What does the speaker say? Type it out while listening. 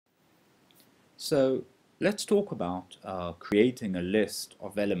So let's talk about creating a list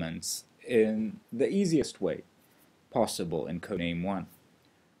of elements in the easiest way possible in Codename 1.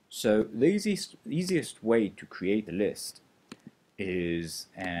 So the easiest way to create a list is,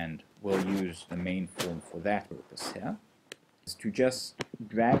 and we'll use the main form for that purpose here, is to just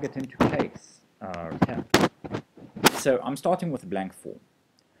drag it into place here. So I'm starting with a blank form.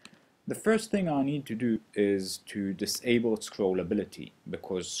 The first thing I need to do is to disable scrollability,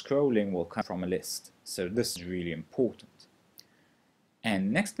 because scrolling will come from a list, so this is really important.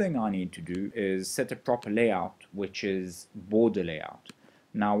 And next thing I need to do is set a proper layout, which is border layout.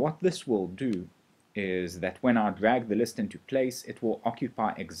 Now what this will do is that when I drag the list into place, it will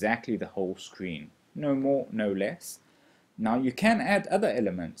occupy exactly the whole screen, no more, no less. Now you can add other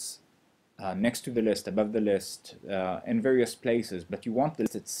elements next to the list, above the list, in various places, but you want the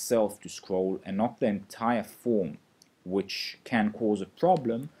list itself to scroll and not the entire form, which can cause a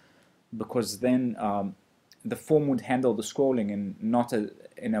problem, because then the form would handle the scrolling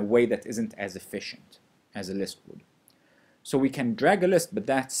in a way that isn't as efficient as a list would. So we can drag a list, but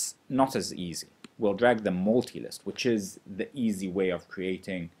that's not as easy. We'll drag the multilist, which is the easy way of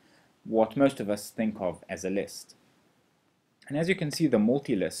creating what most of us think of as a list. And as you can see, the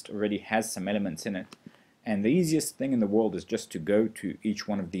multilist already has some elements in it, and the easiest thing in the world is just to go to each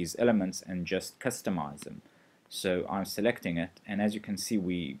one of these elements and just customize them. So I'm selecting it, and as you can see,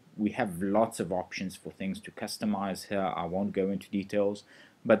 we have lots of options for things to customize here. I won't go into details,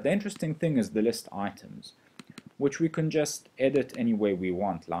 but the interesting thing is the list items, which we can just edit any way we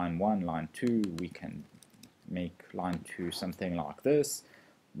want. Line 1, line 2, we can make line 2 something like this.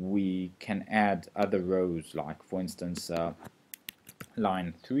 We can add other rows, like for instance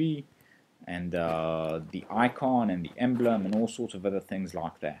line 3, and the icon and the emblem and all sorts of other things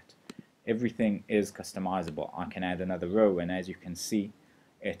like that. Everything is customizable. I can add another row, and as you can see,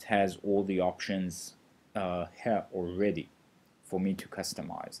 it has all the options here already for me to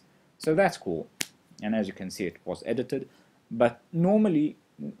customize. So that's cool. And as you can see, it was edited. But normally,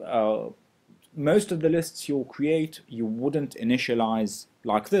 most of the lists you'll create, you wouldn't initialize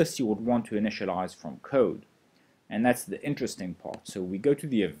like this. You would want to initialize from code. And that's the interesting part. So we go to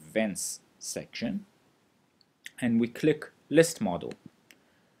the events section and we click list model.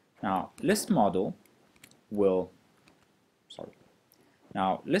 Now list model will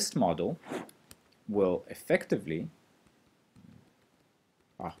effectively,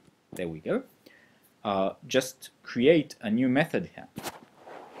 there we go, just create a new method here.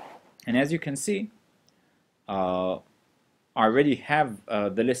 And as you can see, I already have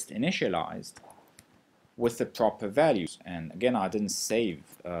the list initialized with the proper values. And again, I didn't save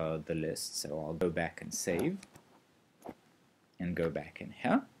the list, so I'll go back and save and go back in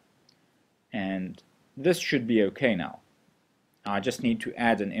here, and this should be okay now. I just need to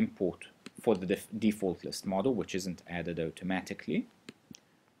add an import for the default list model, which isn't added automatically,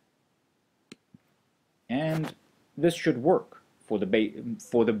 and this should work for the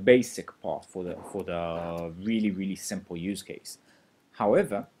basic part, for the really simple use case.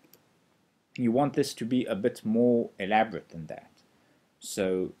 However, you want this to be a bit more elaborate than that.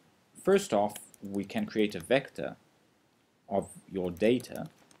 So first off, we can create a vector of your data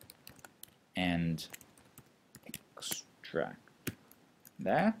and extract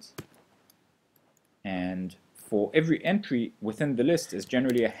that. And for every entry within the list is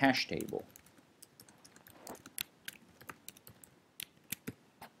generally a hash table.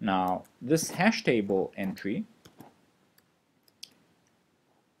 Now, this hash table entry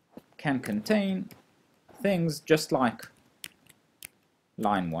can contain things just like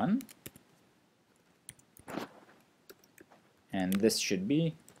line 1, and this should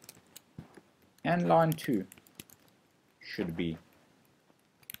be, and line 2 should be.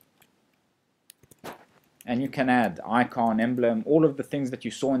 And you can add icon, emblem, all of the things that you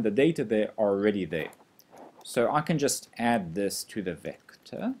saw in the data there are already there. So I can just add this to the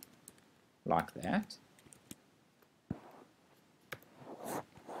vector like that.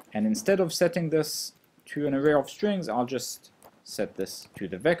 And instead of setting this to an array of strings, I'll just set this to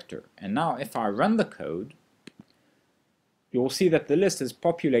the vector. And now if I run the code, you'll see that the list is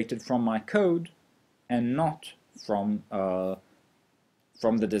populated from my code and not from the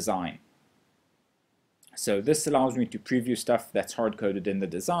design. So this allows me to preview stuff that's hard-coded in the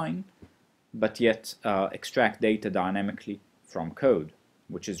design, but yet extract data dynamically from code,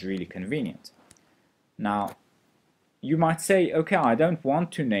 which is really convenient. Now, you might say, okay, I don't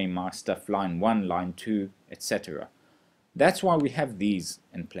want to name my stuff line 1, line 2, etc. That's why we have these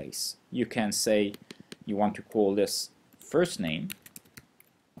in place. You can say you want to call this first name,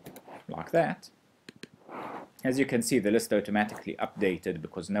 like that, as you can see, the list automatically updated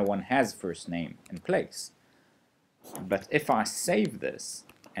because no one has first name in place. But if I save this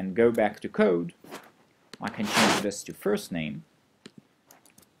and go back to code, I can change this to first name,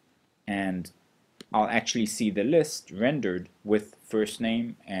 and I'll actually see the list rendered with first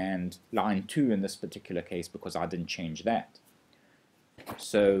name and line 2 in this particular case because I didn't change that.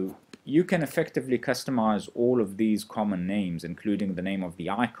 So you can effectively customize all of these common names, including the name of the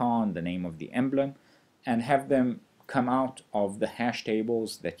icon, the name of the emblem, and have them come out of the hash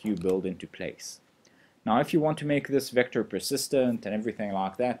tables that you build into place. Now, if you want to make this vector persistent and everything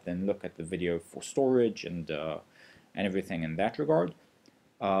like that, then look at the video for storage and everything in that regard.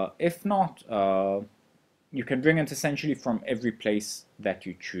 If not, you can bring it essentially from every place that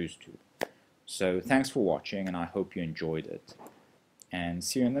you choose to. So thanks for watching, and I hope you enjoyed it. And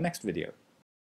see you in the next video.